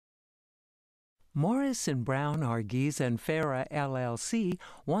Morris and Brown Argies and Farah LLC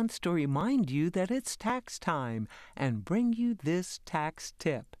wants to remind you that it's tax time and bring you this tax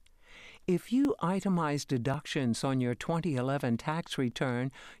tip. If you itemize deductions on your 2011 tax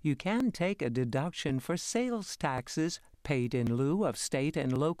return, you can take a deduction for sales taxes paid in lieu of state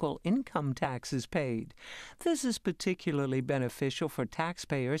and local income taxes paid. This is particularly beneficial for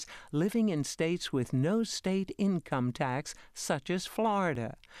taxpayers living in states with no state income tax, such as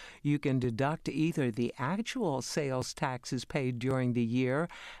Florida. You can deduct either the actual sales taxes paid during the year,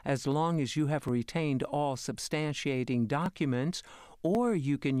 as long as you have retained all substantiating documents, or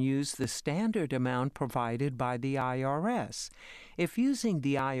you can use the standard amount provided by the IRS. If using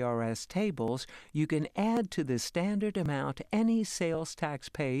the IRS tables, you can add to the standard amount any sales tax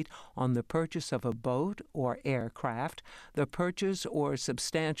paid on the purchase of a boat or aircraft, the purchase or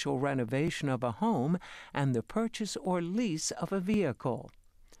substantial renovation of a home, and the purchase or lease of a vehicle.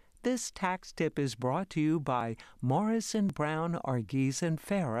 This tax tip is brought to you by Morris and Brown Argies and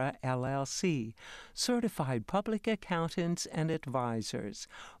Farah LLC, certified public accountants and advisors.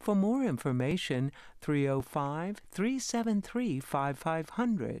 For more information,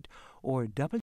 305-373-5500 or